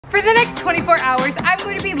For the next 24 hours, I'm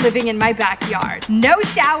going to be living in my backyard. No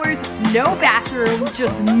showers, no bathroom,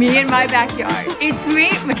 just me in my backyard. It's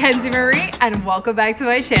me, Mackenzie Marie, and welcome back to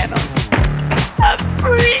my channel. I'm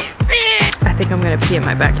freezing. I think I'm gonna pee in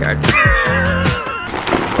my backyard.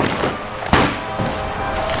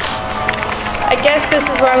 I guess this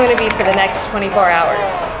is where I'm gonna be for the next 24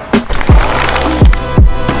 hours.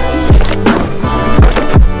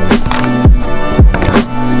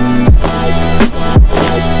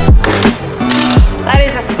 That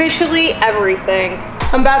is officially everything.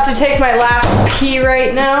 I'm about to take my last pee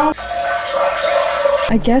right now.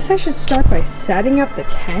 I guess I should start by setting up the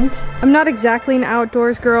tent. I'm not exactly an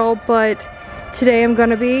outdoors girl, but today I'm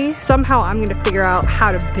gonna be. Somehow I'm gonna figure out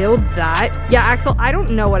how to build that. Yeah, Axel, I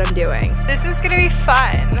don't know what I'm doing. This is gonna be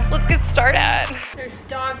fun. Let's get started. There's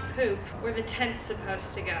dog poop where the tent's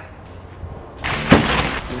supposed to go.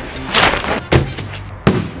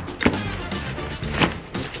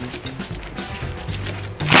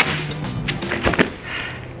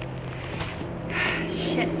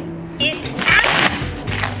 Shit.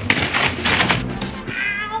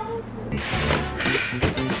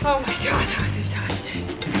 Oh my god, that was exhausting.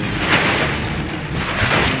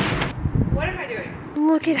 What am I doing?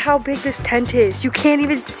 Look at how big this tent is. You can't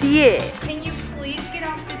even see it. Can you please get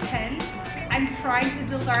off the tent? I'm trying to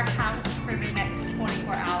build our house for the next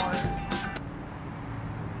 24 hours.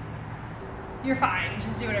 You're fine.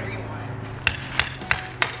 Just do whatever you want.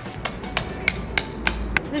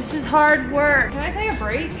 This is hard work. Can I take a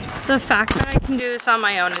break? The fact that I can do this on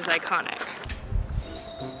my own is iconic.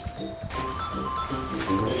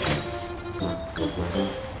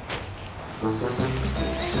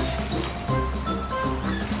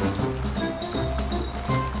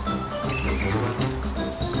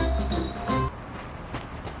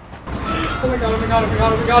 Oh my god, oh my god, oh my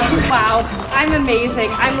god, oh my god. Wow, I'm amazing.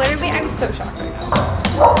 I'm so shocked right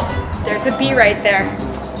now. There's a bee right there.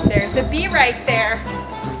 There's a bee right there.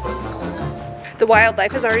 The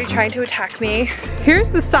wildlife is already trying to attack me.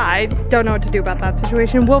 Here's the side. Don't know what to do about that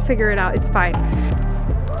situation. We'll figure it out, it's fine.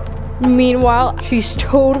 Meanwhile, she's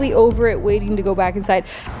totally over it, waiting to go back inside.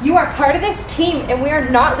 You are part of this team and we are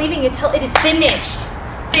not leaving until it is finished.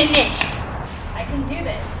 Finished. I can do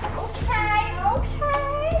this.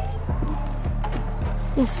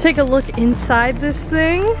 Let's take a look inside this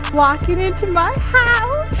thing. Walking into my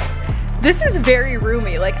house. This is very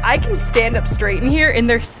roomy. Like, I can stand up straight in here and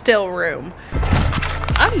there's still room.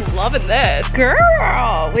 I'm loving this. Girl,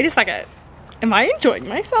 wait a second. Am I enjoying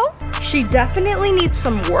myself? She definitely needs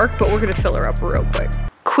some work, but we're gonna fill her up real quick.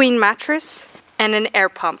 Queen mattress and an air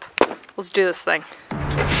pump. Let's do this thing.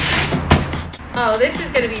 Oh, this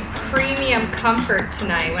is gonna be premium comfort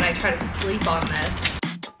tonight when I try to sleep on this.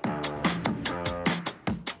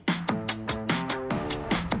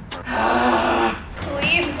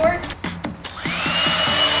 Please work.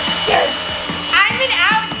 Yes. I'm an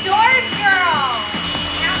outdoors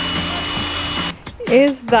girl.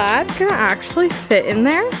 Is that gonna actually fit in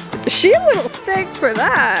there? She's a little thick for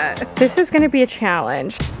that. This is gonna be a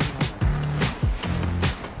challenge.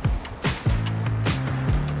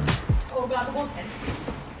 Oh god, the whole tent.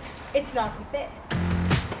 It's not gonna fit.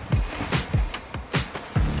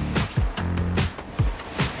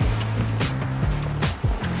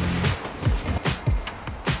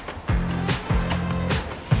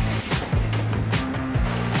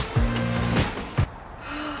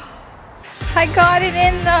 I got it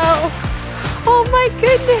in though. Oh my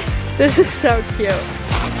goodness. This is so cute.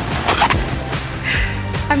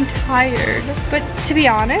 I'm tired, but to be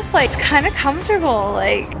honest, like, it's kind of comfortable.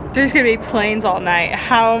 Like, there's gonna be planes all night.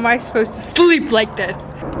 How am I supposed to sleep like this?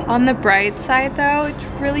 On the bright side though, it's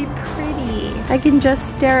really pretty. I can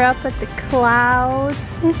just stare up at the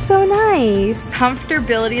clouds. It's so nice.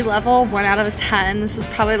 Comfortability level 1 out of 10. This is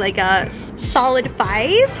probably like a solid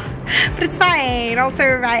 5. But it's fine, I'll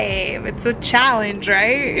survive. It's a challenge,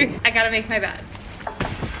 right? I gotta make my bed.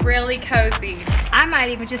 Really cozy. I might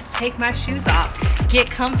even just take my shoes off, get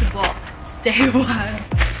comfortable, stay a while.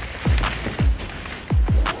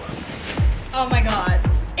 Oh my god,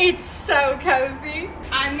 it's so cozy.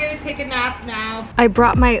 I'm gonna take a nap now. I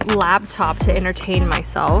brought my laptop to entertain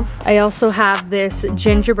myself. I also have this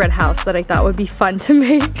gingerbread house that I thought would be fun to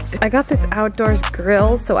make. I got this outdoors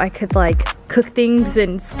grill so I could like cook things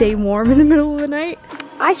and stay warm in the middle of the night.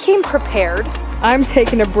 I came prepared. I'm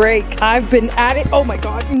taking a break. I've been at it. Oh my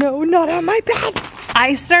god, no, not on my bed.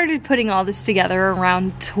 I started putting all this together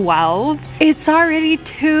around 12. It's already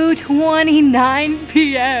 2:29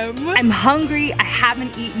 p.m. I'm hungry, I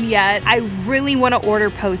haven't eaten yet. I really want to order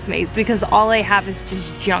Postmates because all I have is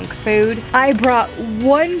just junk food. I brought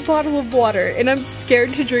 1 bottle of water and I'm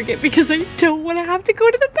scared to drink it because I don't want to have to go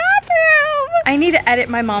to the bathroom. I need to edit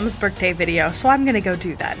my mom's birthday video, so I'm gonna go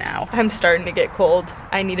do that now. I'm starting to get cold.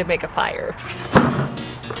 I need to make a fire.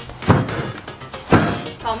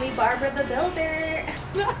 Call me Barbara the Builder.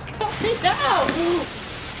 It's not coming out.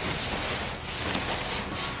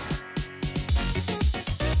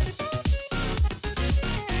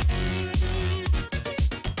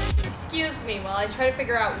 Excuse me while I try to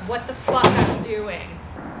figure out what the fuck I'm doing.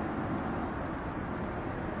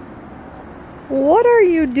 What are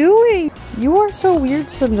you doing? You are so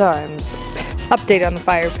weird sometimes. Update on the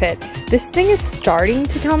fire pit. This thing is starting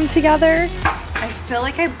to come together. I feel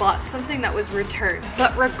like I bought something that was returned,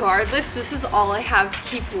 but regardless, this is all I have to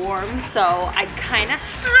keep warm, so I kind of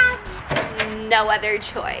have no other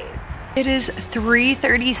choice. It is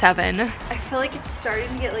 3:37. I feel like it's starting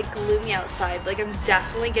to get like gloomy outside. Like I'm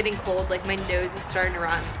definitely getting cold, like my nose is starting to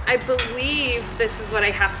run. I believe this is what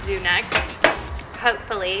I have to do next.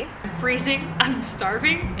 Hopefully. I'm freezing, I'm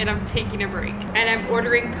starving, and I'm taking a break. And I'm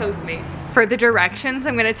ordering Postmates. For the directions,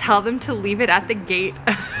 I'm gonna tell them to leave it at the gate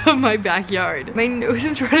of my backyard. My nose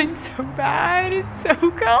is running so bad, it's so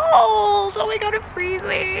cold. Oh my God, I'm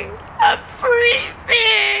freezing. I'm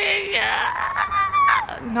freezing.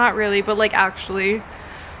 Not really, but like actually,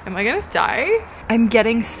 am I gonna die? I'm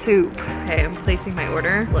getting soup. Okay, I'm placing my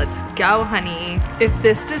order. Let's go, honey. If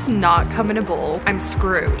this does not come in a bowl, I'm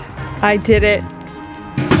screwed. I did it.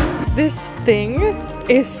 This thing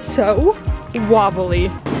is so wobbly.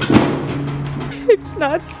 It's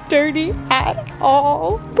not sturdy at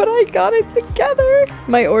all, but I got it together.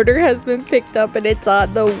 My order has been picked up and it's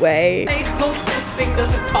on the way. I hope this thing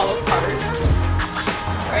doesn't fall apart.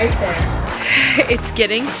 Right there. It's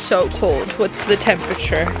getting so cold. What's the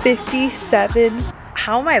temperature? 57.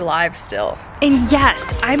 How am I alive still? And yes,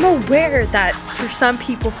 I'm aware that for some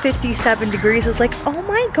people 57 degrees is like, oh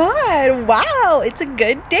my God, wow, it's a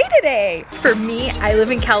good day today. For me, I live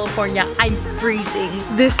in California, I'm freezing.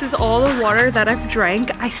 This is all the water that I've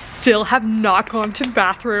drank. I still have not gone to the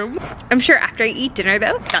bathroom. I'm sure after I eat dinner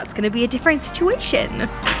though, that's gonna be a different situation.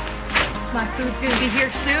 My food's gonna be here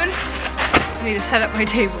soon. I need to set up my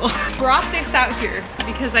table. Brought this out here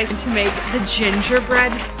because I need to make the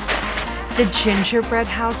gingerbread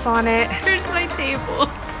house on it. Here's my table.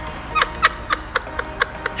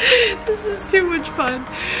 This is too much fun.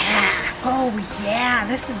 Oh yeah,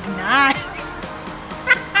 this is nice.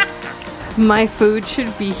 My food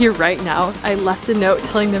should be here right now. I left a note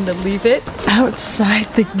telling them to leave it outside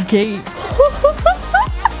the gate.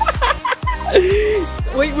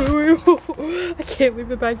 Wait. I can't leave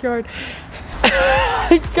the backyard.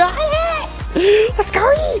 I got it! Let's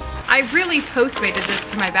go eat! I really Postmated this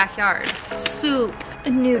to my backyard. Soup,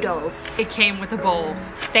 noodles. It came with a bowl.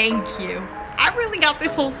 Thank you. I really got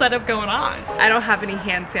this whole setup going on. I don't have any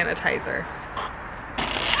hand sanitizer.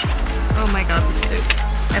 Oh my God, the soup.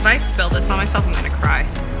 If I spill this on myself, I'm gonna cry.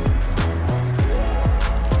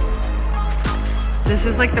 This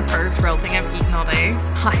is like the first real thing I've eaten all day.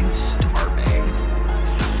 I'm starving.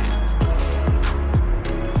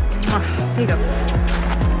 There you go.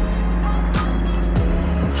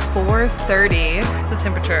 It's 4:30. What's the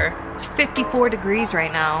temperature? It's 54 degrees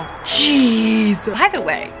right now. Jeez. By the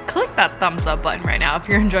way, click that thumbs up button right now if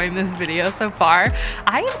you're enjoying this video so far.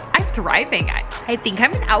 I'm thriving. I think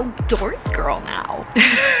I'm an outdoors girl now.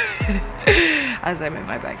 As I'm in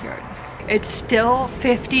my backyard. It's still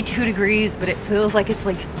 52 degrees, but it feels like it's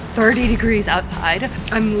like 30 degrees outside.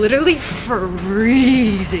 I'm literally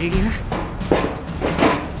freezing.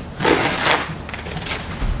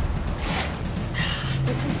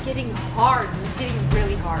 Getting hard. This is getting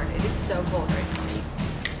really hard. It is so cold right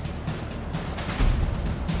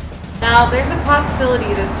now. Now, there's a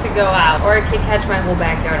possibility this could go out, or it could catch my whole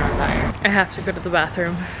backyard on fire. I have to go to the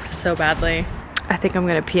bathroom so badly. I think I'm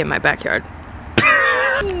gonna pee in my backyard.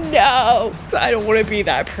 No, I don't want to be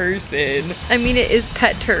that person. I mean, it is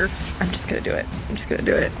pet turf. I'm just gonna do it. I'm just gonna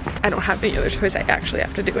do it. I don't have any other choice. I actually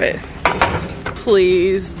have to do it.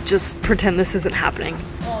 Please, just pretend this isn't happening.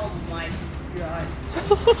 Oh my God.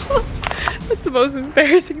 That's the most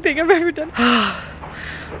embarrassing thing I've ever done.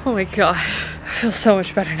 Oh my God, I feel so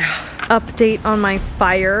much better now. Update on my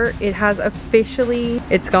fire. It has officially,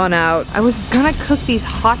 it's gone out. I was gonna cook these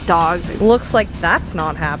hot dogs. It looks like that's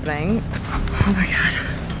not happening. Oh my God.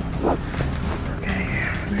 Okay,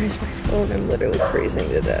 where's my phone? I'm literally freezing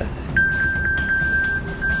to death.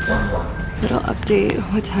 Little update.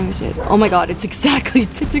 What time is it? Oh my god, it's exactly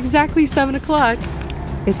 7 o'clock.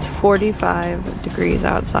 It's 45 degrees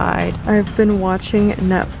outside. I've been watching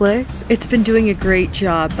Netflix. It's been doing a great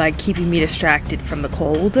job by keeping me distracted from the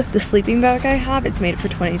cold. The sleeping bag I have, it's made for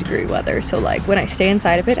 20-degree weather. So like when I stay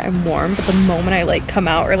inside of it, I'm warm. But the moment I like come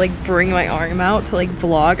out or like bring my arm out to like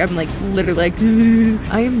vlog, I'm like literally like,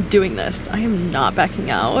 I am doing this. I am not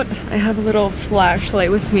backing out. I have a little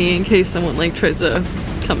flashlight with me in case someone like tries to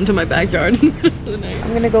come to my backyard for the night.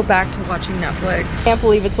 I'm gonna go back to watching Netflix. Can't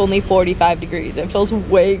believe it's only 45 degrees. It feels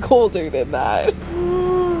way colder than that.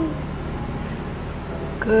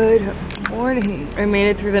 Good morning. I made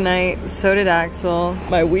it through the night. So did Axel.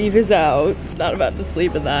 My weave is out. It's not about to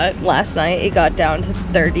sleep in that. Last night it got down to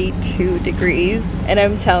 32 degrees. And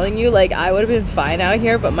I'm telling you, like, I would have been fine out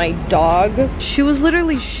here, but my dog, she was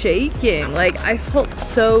literally shaking. Like, I felt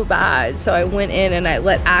so bad. So I went in and I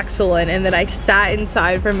let Axel in, and then I sat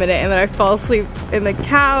inside for a minute, and then I fell asleep in the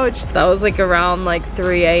couch. That was like around like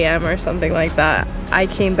 3 a.m. or something like that. I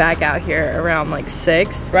came back out here around like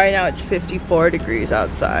 6. Right now it's 54 degrees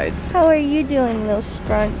outside. How are you doing, little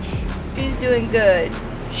scrunch? She's doing good.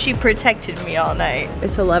 She protected me all night.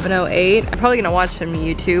 It's 11:08. I'm probably gonna watch some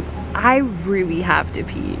YouTube. I really have to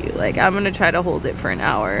pee. Like, I'm gonna try to hold it for an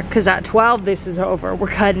hour. Cause at 12, this is over. We're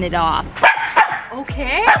cutting it off.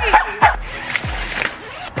 Okay.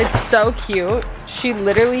 It's so cute. She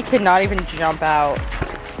literally could not even jump out.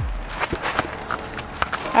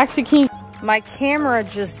 Actually, can you... My camera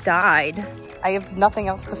just died. I have nothing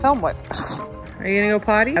else to film with. Are you gonna go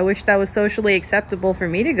potty? I wish that was socially acceptable for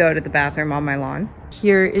me to go to the bathroom on my lawn.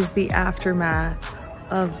 Here is the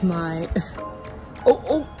aftermath of my...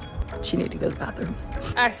 Oh, she needed to go to the bathroom.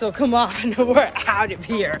 Axel, come on, we're out of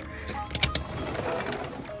here.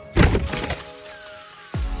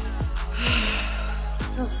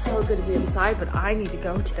 Feels so good to be inside, but I need to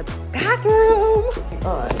go to the bathroom.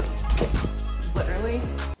 Literally.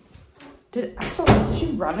 Axel, did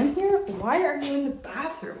you run in here? Why are you in the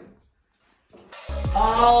bathroom?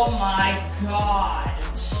 Oh my god.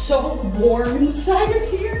 So warm inside of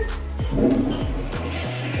here. I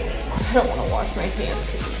don't want to wash my hands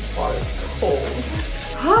because the water's cold.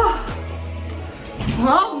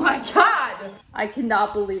 Oh my god. I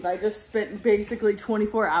cannot believe I just spent basically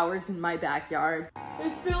 24 hours in my backyard.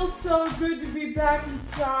 It feels so good to be back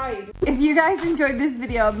inside. If you guys enjoyed this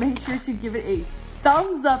video, make sure to give it a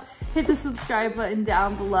thumbs up, hit the subscribe button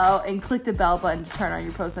down below, and click the bell button to turn on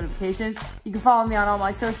your post notifications. You can follow me on all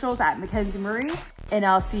my socials at Mackenzie Marie, and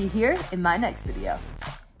I'll see you here in my next video.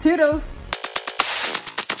 Toodles!